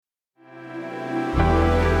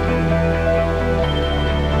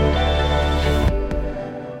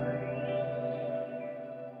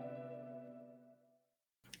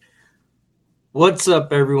What's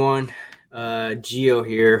up, everyone? Gio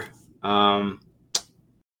here.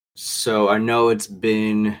 So I know it's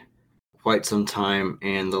been quite some time,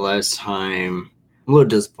 and the last time I'm a little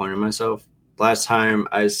disappointed in myself. Last time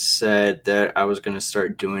I said that I was going to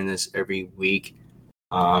start doing this every week.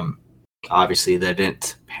 Obviously, that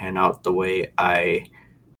didn't pan out the way I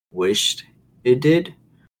wished it did.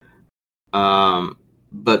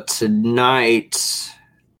 But tonight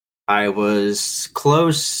I was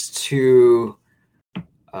close to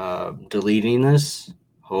deleting this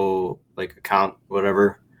whole account,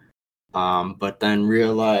 whatever. But then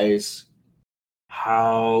realize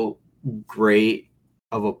how great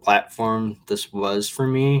of a platform this was for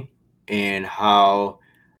me, and how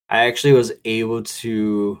I actually was able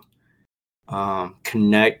to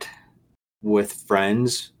connect with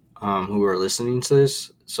friends who are listening to this.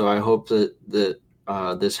 So I hope that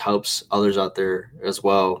this helps others out there as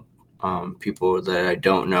well, people that I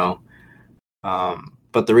don't know.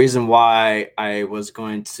 But the reason why I was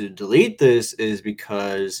going to delete this is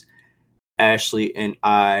because Ashley and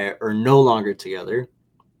I are no longer together.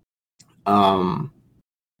 But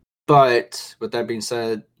with that being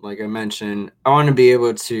said, like I mentioned, I want to be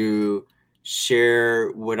able to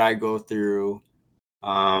share what I go through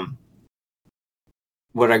in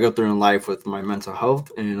life with my mental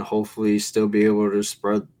health, and hopefully still be able to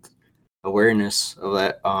spread awareness of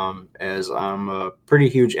that, as I'm a pretty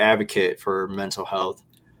huge advocate for mental health.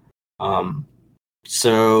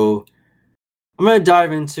 So I'm going to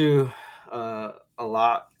dive into a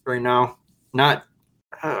lot right now. I'm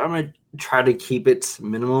going to try to keep it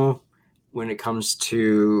minimal when it comes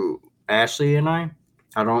to Ashley and I.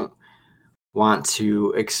 I don't want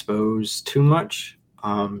to expose too much,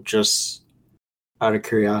 just out of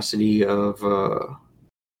curiosity of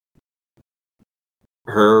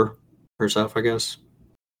herself, I guess,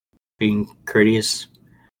 being courteous.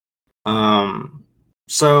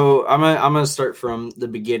 So I'm gonna start from the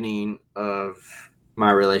beginning of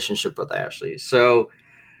my relationship with Ashley. So,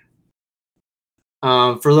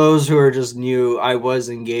 for those who are just new, I was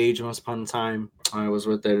engaged once upon a time. I was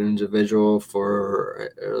with that individual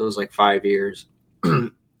for, it was like 5 years.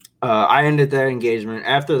 I ended that engagement.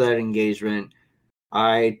 After that engagement,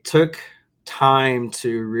 I took time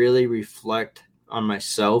to really reflect on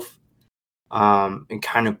myself, and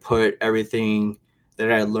kind of put everything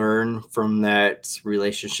that I learned from that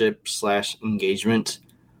relationship / engagement,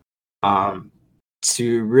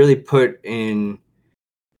 to really put in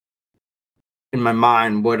my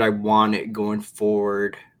mind what I wanted going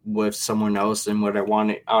forward with someone else and what I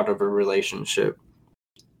wanted out of a relationship.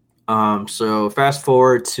 So fast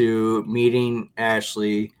forward to meeting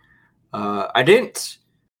Ashley. I didn't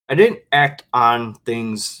act on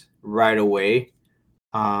things right away.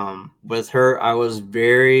 With her, I was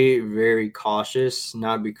very, very cautious,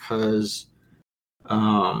 not because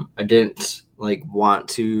I didn't want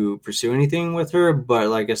to pursue anything with her, but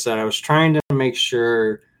like I said, I was trying to make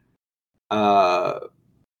sure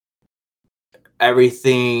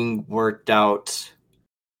everything worked out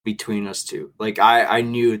between us two. Like I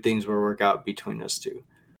knew things would work out between us two.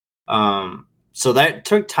 So that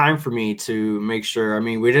took time for me to make sure. I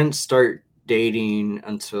mean, we didn't start dating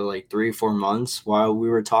until like 3-4 months while we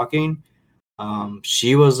were talking.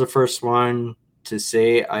 She was the first one to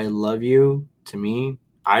say I love you to me.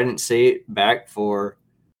 I didn't say it back for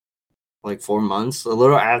like 4 months, a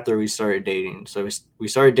little after we started dating. So we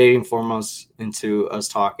started dating 4 months into us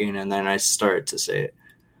talking, and then I started to say it.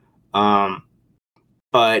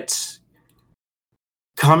 But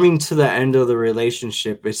coming to the end of the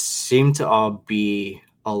relationship, it seemed to all be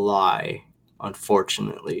a lie,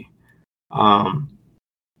 unfortunately.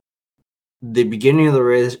 The beginning of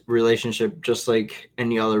the relationship, just like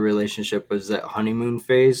any other relationship, was that honeymoon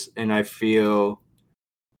phase. And I feel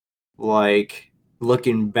like,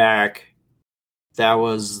 looking back, that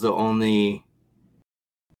was the only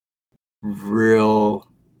real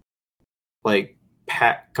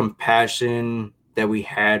compassion that we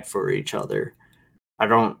had for each other. I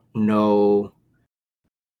don't know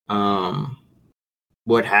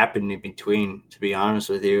what happened in between, to be honest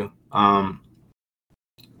with you. I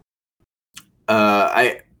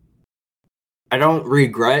don't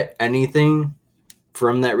regret anything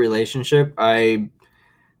from that relationship. I've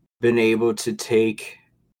been able to take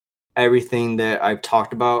everything that I've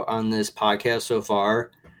talked about on this podcast so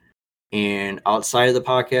far and outside of the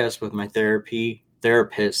podcast with my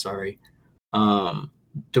therapist,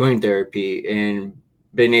 doing therapy, and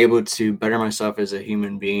been able to better myself as a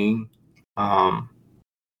human being,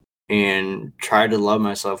 and try to love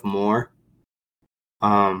myself more.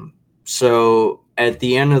 So at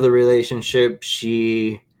the end of the relationship,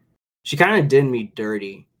 she kind of did me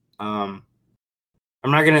dirty.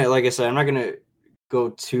 I'm not gonna, like I said, I'm not gonna go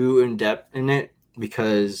too in depth in it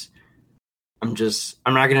because I'm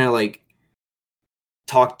not gonna like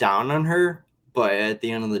talk down on her. But at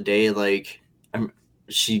the end of the day, like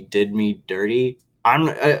she did me dirty. I'm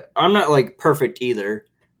not like perfect either.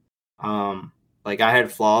 Like I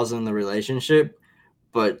had flaws in the relationship,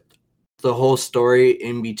 but the whole story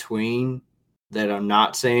in between that I'm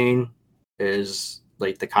not saying is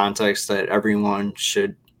like the context that everyone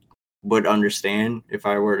would understand if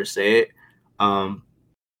I were to say it. But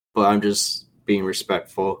I'm just being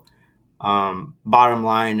respectful. Bottom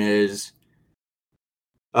line is,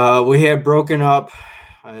 we had broken up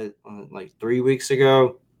like 3 weeks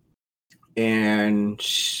ago, and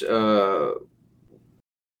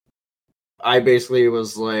I basically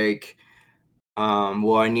was like,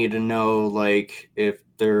 well, I need to know like if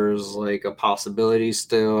there's like a possibility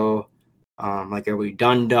still. Like, are we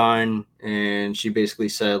done? And she basically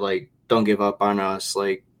said like, don't give up on us.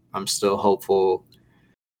 Like, I'm still hopeful.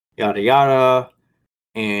 Yada yada.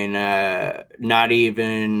 And not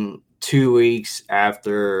even 2 weeks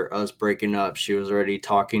after us breaking up, she was already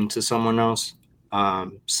talking to someone else.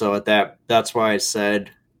 So that's why I said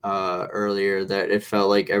earlier that it felt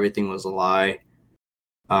like everything was a lie.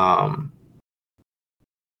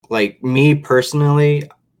 Like me personally,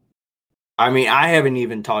 I mean, I haven't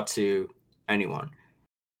even talked to anyone.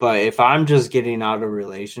 But if I'm just getting out of a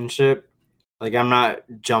relationship, like I'm not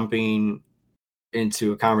jumping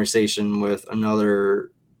into a conversation with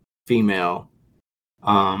another female.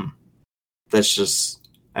 That's just,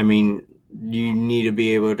 I mean, you need to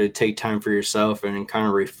be able to take time for yourself and kind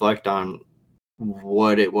of reflect on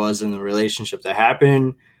what it was in the relationship that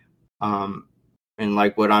happened. And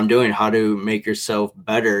like what I'm doing, how to make yourself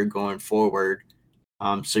better going forward.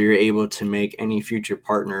 So you're able to make any future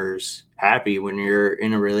partners happy when you're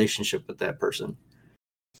in a relationship with that person.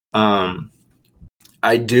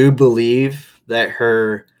 I do believe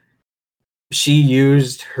that she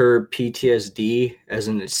used her PTSD as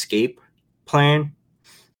an escape plan,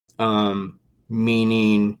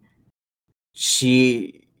 meaning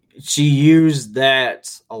she used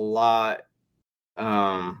that a lot,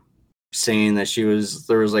 saying that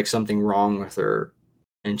there was like something wrong with her,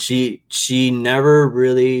 and she never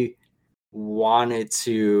really wanted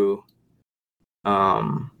to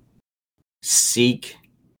seek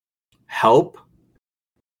help,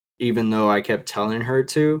 even though I kept telling her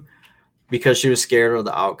to, because she was scared of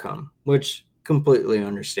the outcome, which completely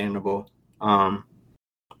understandable.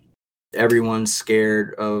 Everyone's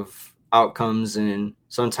scared of outcomes, and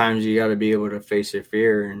sometimes you got to be able to face your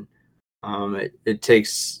fear, and it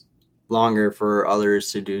takes longer for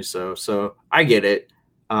others to do so. So I get it.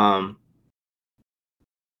 But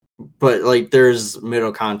like there's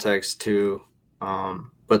middle context to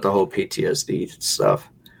but the whole PTSD stuff.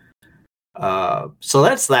 So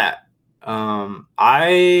that's that.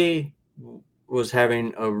 I was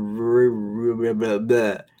having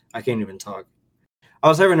I can't even talk. I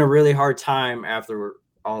was having a really hard time after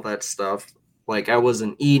all that stuff. Like I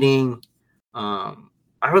wasn't eating. I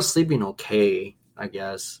was sleeping okay, I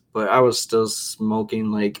guess, but I was still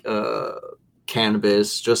smoking like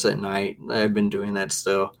cannabis just at night. I've been doing that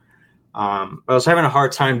still. I was having a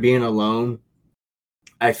hard time being alone.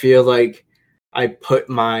 I feel like I put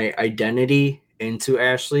my identity into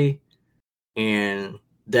Ashley, and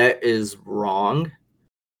that is wrong.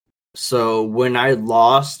 So when I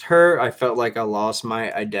lost her, I felt like I lost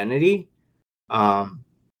my identity. Um,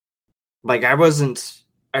 like I wasn't.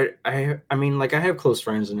 I mean, like I have close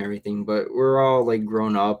friends and everything, but we're all like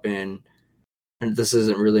grown up, and this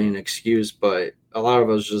isn't really an excuse, but a lot of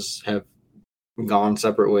us just have gone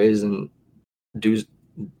separate ways and do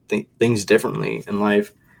things differently in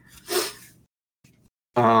life.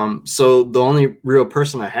 So the only real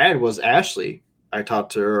person I had was Ashley. I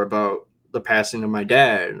talked to her about the passing of my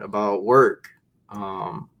dad, about work,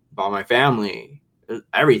 about my family,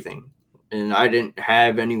 everything. And I didn't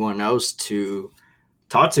have anyone else to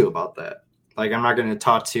talk to about that. Like, I'm not going to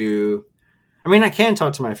talk to, I mean, I can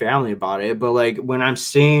talk to my family about it, but like when I'm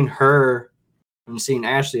seeing her, I'm seeing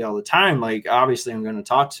Ashley all the time, like obviously I'm going to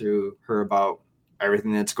talk to her about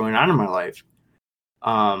everything that's going on in my life.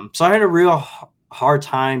 So I had a real hard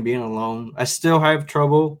time being alone. I still have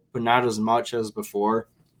trouble, but not as much as before.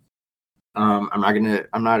 I'm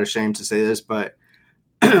not ashamed to say this, but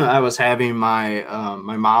I was having my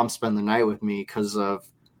mom spend the night with me because of,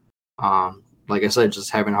 like I said,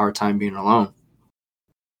 just having a hard time being alone.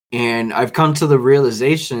 And I've come to the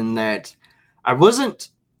realization that I wasn't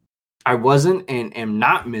and am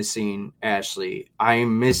not missing Ashley. I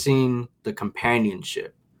am missing the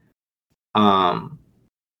companionship.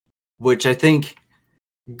 Which I think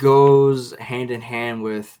goes hand in hand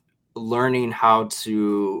with learning how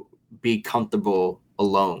to be comfortable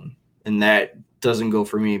alone. And that doesn't go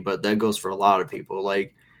for me, but that goes for a lot of people.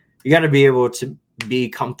 Like, you got to be able to be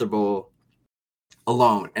comfortable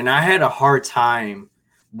alone. And I had a hard time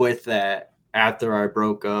with that after I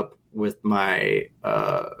broke up with my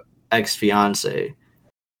ex-fiance.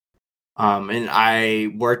 And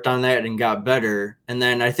I worked on that and got better. And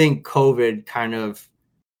then I think COVID kind of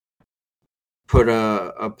put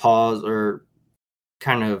a pause, or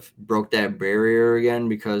kind of broke that barrier again,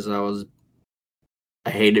 because I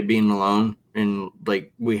hated being alone, and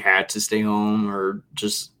like we had to stay home or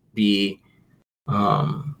just be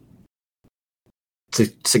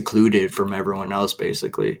secluded from everyone else,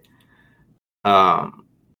 basically. But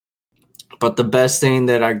the best thing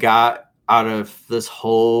that I got out of this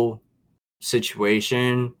whole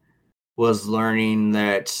situation was learning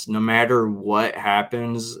that no matter what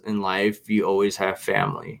happens in life, you always have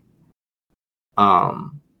family.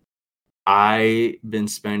 I've been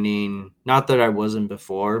spending, not that I wasn't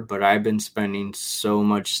before, but I've been spending so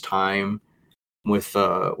much time with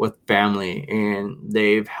family, and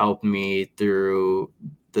they've helped me through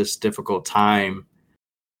this difficult time.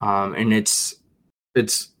 And it's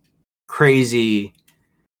crazy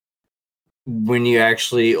when you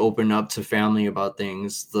actually open up to family about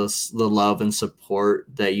things, the love and support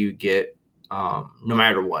that you get, no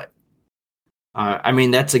matter what. I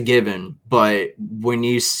mean, that's a given, but when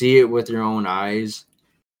you see it with your own eyes,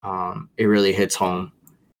 it really hits home.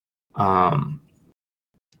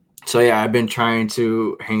 So yeah, I've been trying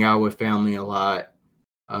to hang out with family a lot.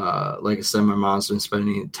 Like I said, my mom's been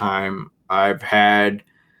spending time. I've had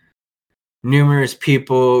numerous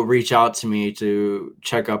people reach out to me to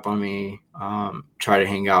check up on me, try to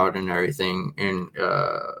hang out and everything. And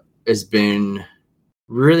it's been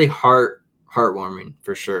really heartwarming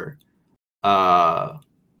for sure. So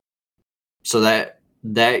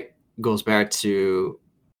that goes back to,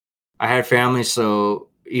 I had family, so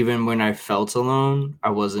even when I felt alone, I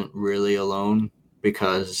wasn't really alone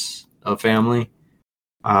because of family.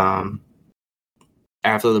 After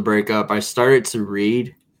the breakup, I started to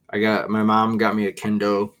read. My mom got me a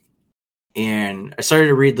Kindle, and I started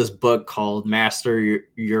to read this book called Master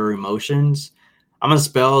Your Emotions. I'm gonna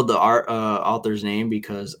spell the author's name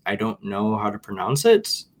because I don't know how to pronounce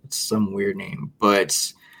it. It's some weird name,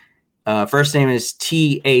 but first name is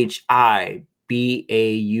Thibaut,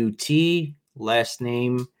 last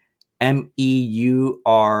name Meurisse.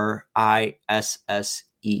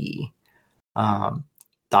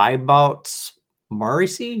 Thibaut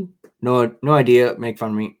Morrissey? No idea. Make fun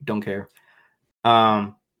of me. Don't care.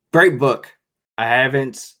 Great book. I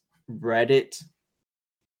haven't read it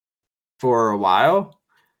for a while.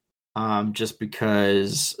 Just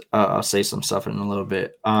because I'll say some stuff in a little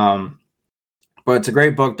bit. But it's a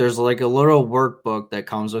great book. There's like a little workbook that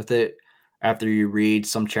comes with it. After you read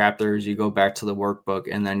some chapters, you go back to the workbook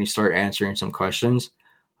and then you start answering some questions.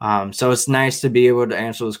 So it's nice to be able to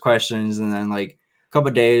answer those questions, and then like a couple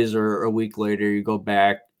of days or a week later, you go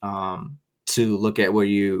back to look at what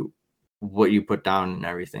you put down and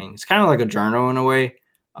everything. It's kind of like a journal in a way,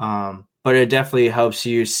 but it definitely helps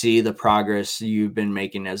you see the progress you've been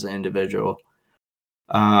making as an individual.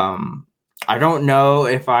 I don't know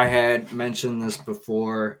if I had mentioned this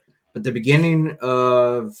before, but the beginning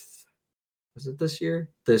of, was it this year?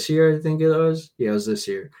 This year, I think it was. Yeah, it was this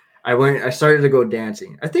year. I started to go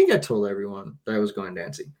dancing. I think I told everyone that I was going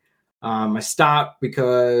dancing. I stopped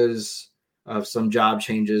because of some job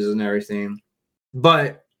changes and everything,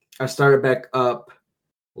 but I started back up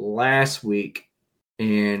last week,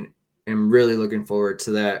 and am really looking forward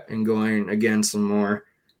to that and going again some more.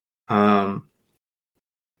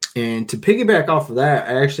 And to piggyback off of that,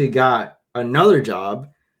 I actually got another job,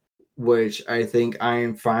 which I think I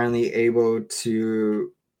am finally able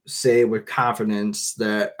to say with confidence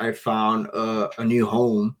that I found a new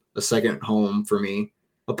home, a second home for me,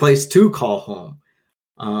 a place to call home.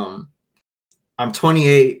 I'm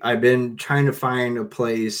 28. I've been trying to find a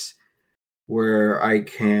place where I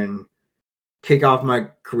can kick off my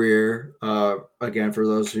career. Again, for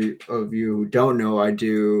those of you who don't know, I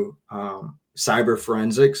do cyber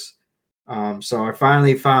forensics. So I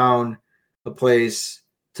finally found a place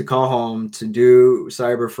to call home, to do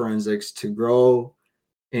cyber forensics, to grow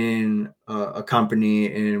in a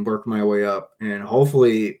company and work my way up, and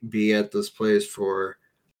hopefully be at this place for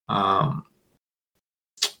a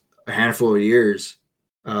handful of years.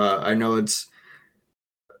 I know it's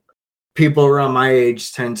people around my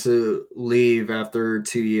age tend to leave after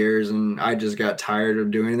 2 years, and I just got tired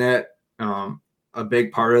of doing that. A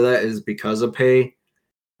big part of that is because of pay.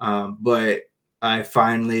 But I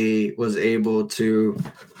finally was able to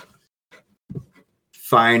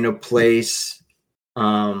find a place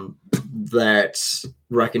that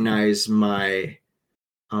recognized my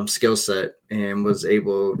skill set and was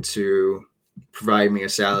able to provide me a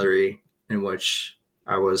salary in which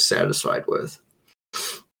I was satisfied with.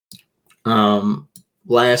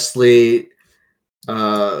 Lastly,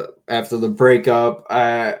 after the breakup,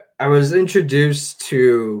 I was introduced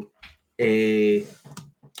to a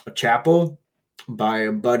chapel by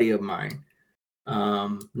a buddy of mine.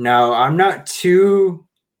 Now, I'm not too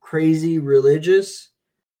crazy religious.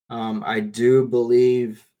 I do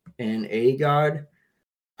believe in a God.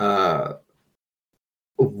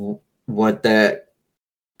 What that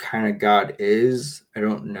kind of God is, I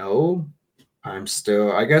don't know. I'm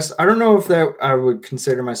still, I guess, I don't know if that I would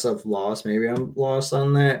consider myself lost. Maybe I'm lost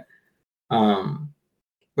on that.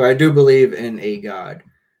 But I do believe in a God.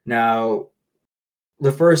 Now,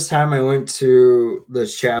 the first time I went to the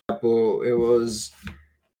chapel, it was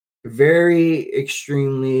very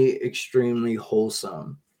extremely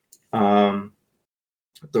wholesome. The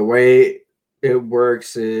way it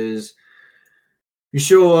works is you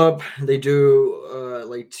show up, they do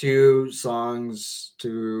like 2 songs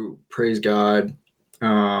to praise God.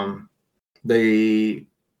 They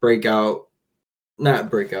not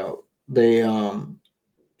break out. They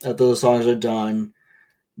after the songs are done,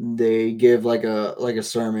 they give like a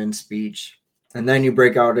sermon speech, and then you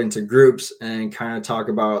break out into groups and kind of talk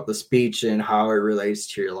about the speech and how it relates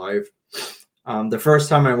to your life. The first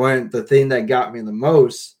time I went, the thing that got me the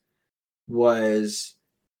most was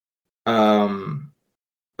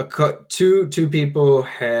two people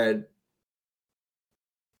had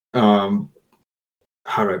how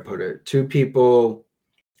do I put it? 2 people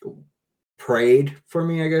prayed for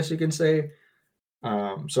me, I guess you can say.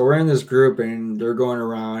 So we're in this group and they're going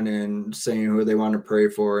around and saying who they want to pray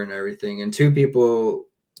for and everything. And 2 people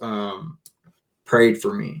prayed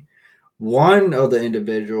for me. One of the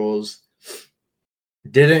individuals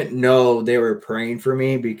didn't know they were praying for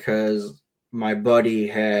me because my buddy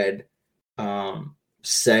had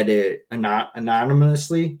said it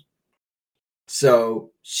anonymously.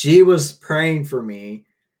 So she was praying for me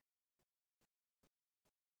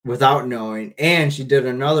without knowing, and she did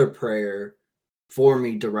another prayer for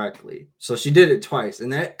me directly. So she did it twice,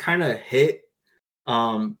 and that kind of hit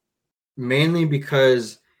mainly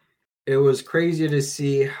because it was crazy to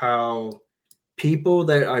see how people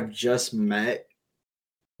that I've just met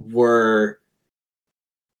were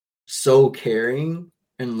so caring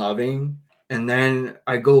and loving. And then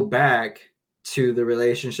I go back to the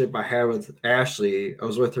relationship I had with Ashley. I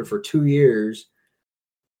was with her for 2 years.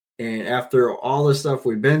 And after all the stuff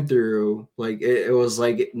we've been through, like it was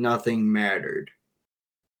like nothing mattered.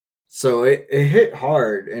 So it hit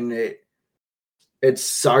hard, and it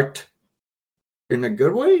sucked in a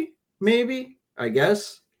good way, maybe, I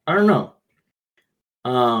guess. I don't know.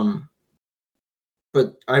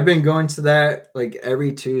 But I've been going to that like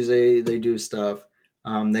every Tuesday. They do stuff.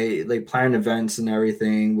 They plan events and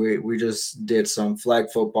everything. We just did some flag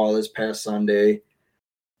football this past Sunday.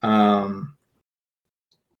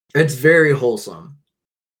 It's very wholesome.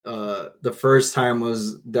 The first time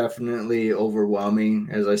was definitely overwhelming,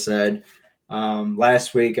 as I said.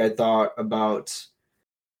 Last week I thought about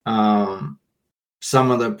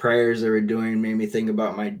some of the prayers they were doing made me think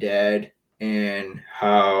about my dad and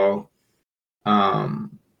how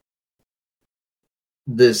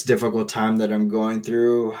this difficult time that I'm going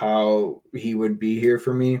through, how he would be here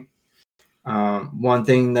for me. One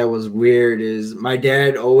thing that was weird is my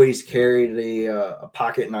dad always carried a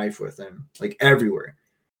pocket knife with him, like everywhere.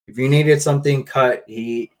 If you needed something cut,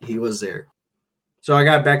 he was there. So I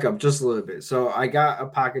got back up just a little bit. So I got a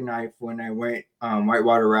pocket knife when I went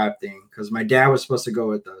whitewater rafting because my dad was supposed to go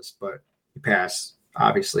with us, but he passed,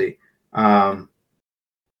 obviously. So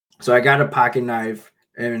I got a pocket knife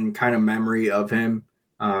in kind of memory of him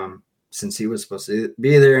since he was supposed to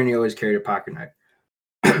be there, and he always carried a pocket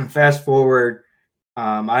knife. Fast forward,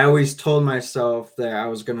 I always told myself that I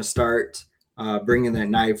was going to start bringing that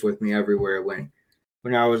knife with me everywhere I went.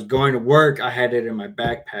 When I was going to work, I had it in my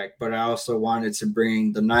backpack, but I also wanted to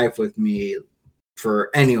bring the knife with me for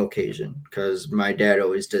any occasion because my dad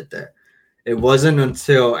always did that. It wasn't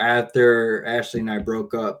until after Ashley and I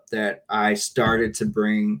broke up that I started to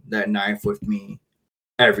bring that knife with me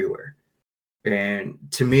everywhere. And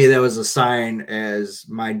to me, that was a sign as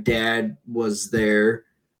my dad was there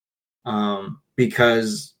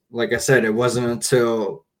because, like I said, it wasn't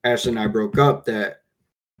until Ashley and I broke up that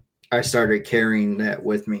I started carrying that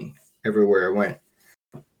with me everywhere I went.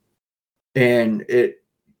 And it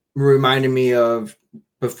reminded me of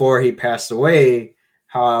before he passed away,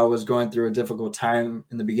 how I was going through a difficult time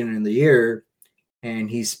in the beginning of the year, and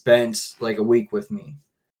he spent like a week with me.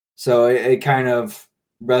 So it kind of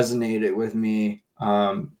resonated with me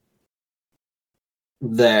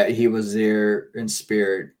that he was there in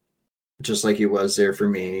spirit, just like he was there for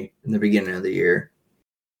me in the beginning of the year.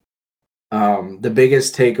 The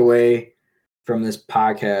biggest takeaway from this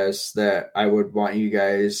podcast that I would want you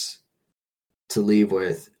guys to leave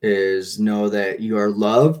with is know that you are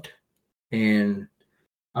loved, and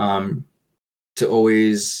to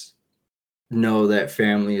always know that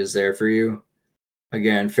family is there for you.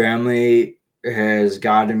 Again, family has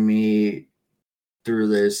gotten me through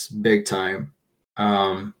this big time.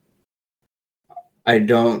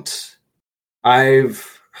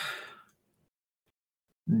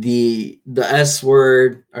 The S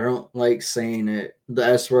word, I don't like saying it. The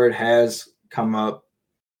S word has come up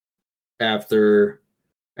after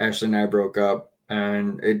Ashley and I broke up,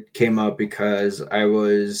 and it came up because I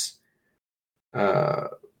was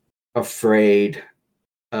afraid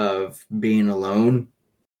of being alone.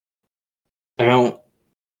 I don't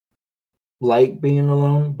like being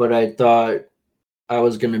alone, but I thought I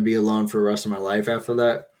was going to be alone for the rest of my life after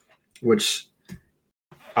that, which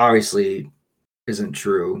obviously isn't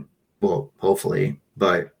true. Well, hopefully,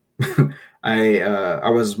 but I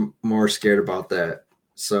was more scared about that.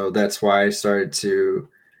 So that's why I started to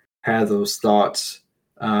have those thoughts.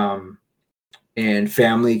 And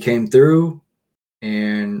family came through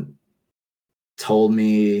and told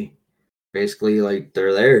me basically like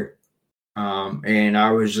they're there. And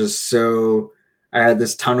I was just I had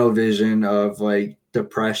this tunnel vision of like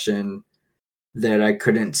depression that I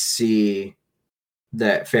couldn't see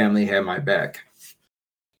that family had my back.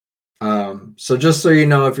 So just so you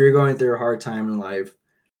know, if you're going through a hard time in life,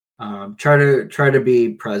 try to be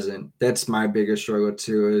present. That's my biggest struggle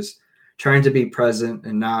too, is trying to be present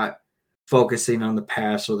and not focusing on the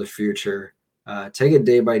past or the future. Take it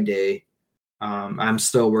day by day. I'm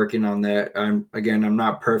still working on that. I'm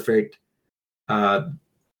not perfect, but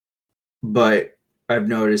I've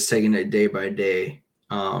noticed taking it day by day.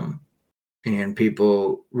 And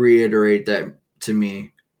people reiterate that to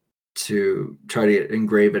me to try to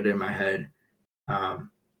engrave it in my head.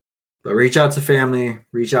 But reach out to family,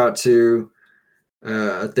 reach out to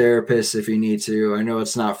a therapist if you need to. I know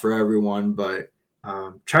it's not for everyone, but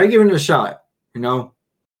try giving it a shot. You know,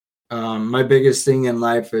 my biggest thing in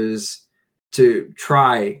life is to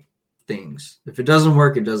try things. If it doesn't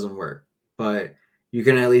work, it doesn't work. But you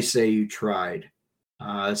can at least say you tried.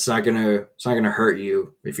 It's not gonna hurt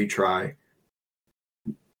you if you try.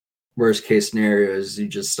 Worst case scenario is you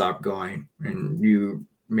just stop going and you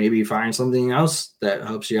maybe find something else that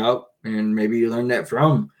helps you out, and maybe you learn that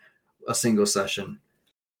from a single session.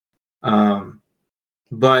 But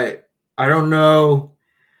I don't know.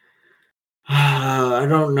 I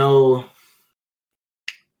don't know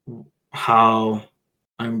how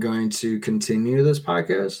I'm going to continue this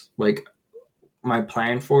podcast. Like my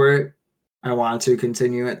plan for it, I want to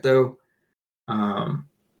continue it though. A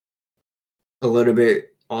little bit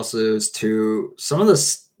also is to some of the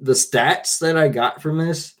stats that I got from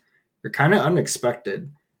this are kind of unexpected.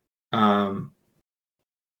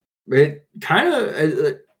 It kind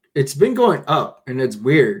of it's been going up, and it's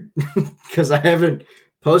weird because I haven't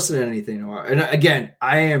posted anything in a while. And again,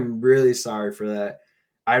 I am really sorry for that.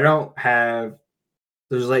 I don't have.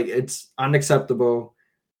 There's like it's unacceptable.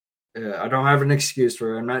 I don't have an excuse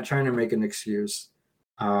for it. I'm not trying to make an excuse.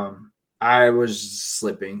 I was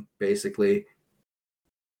slipping basically.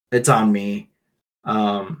 It's on me.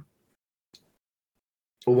 One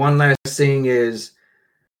last thing is,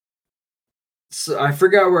 so I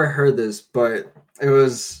forgot where I heard this, but it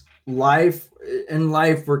was life. In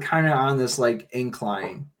life, we're kind of on this like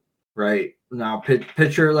incline, right? Now,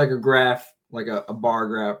 picture like a graph, like a bar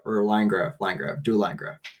graph or a line graph. Do line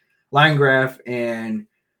graph, and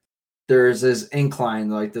there's this incline,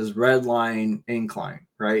 like this red line incline,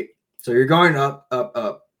 right? So you're going up, up,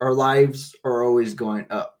 up. Our lives are always going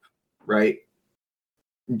up, right?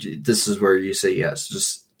 This is where you say yes.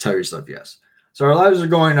 Just tell yourself yes. So our lives are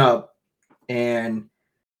going up, and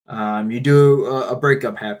you do a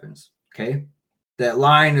breakup happens. Okay, that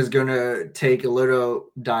line is gonna take a little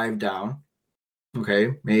dive down.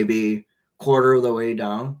 Okay, maybe quarter of the way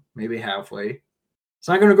down, maybe halfway. It's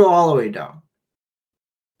not gonna go all the way down.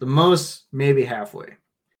 The most, maybe halfway.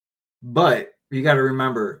 But you got to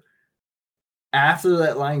remember, after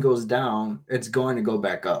that line goes down, it's going to go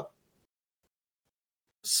back up.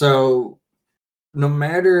 So no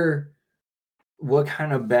matter what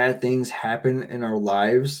kind of bad things happen in our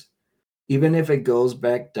lives, even if it goes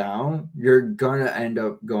back down, you're going to end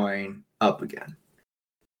up going up again.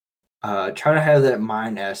 try to have that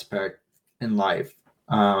mind aspect in life.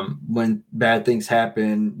 When bad things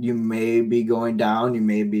happen, you may be going down, you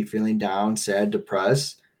may be feeling down, sad,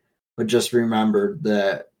 depressed, but just remember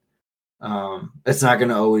that it's not going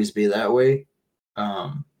to always be that way.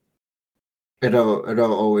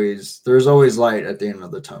 It'll always, there's always light at the end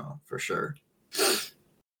of the tunnel for sure.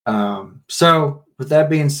 So with that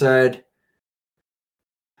being said,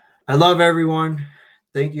 I love everyone.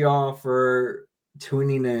 Thank you all for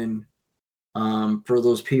tuning in. For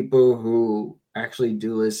those people who actually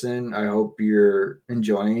do listen, I hope you're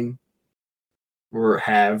enjoying or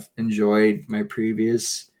have enjoyed my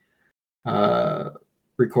previous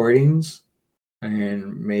recordings,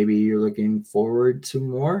 and maybe you're looking forward to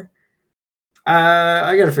more.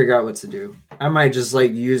 I gotta figure out what to do. I might just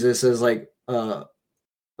like use this as like a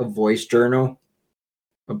voice journal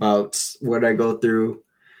about what I go through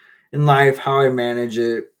in life, how I manage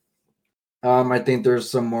it. I think there's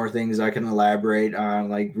some more things I can elaborate on,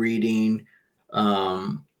 like reading,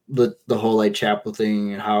 the whole like chapel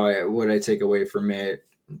thing and what I take away from it,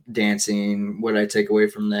 dancing, what I take away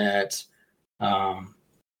from that.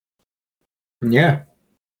 Yeah.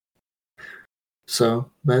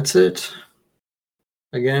 So that's it.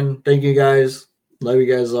 Again, thank you guys. Love you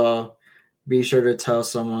guys all. Be sure to tell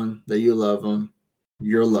someone that you love them.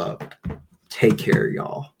 You're loved. Take care,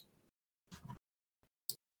 y'all.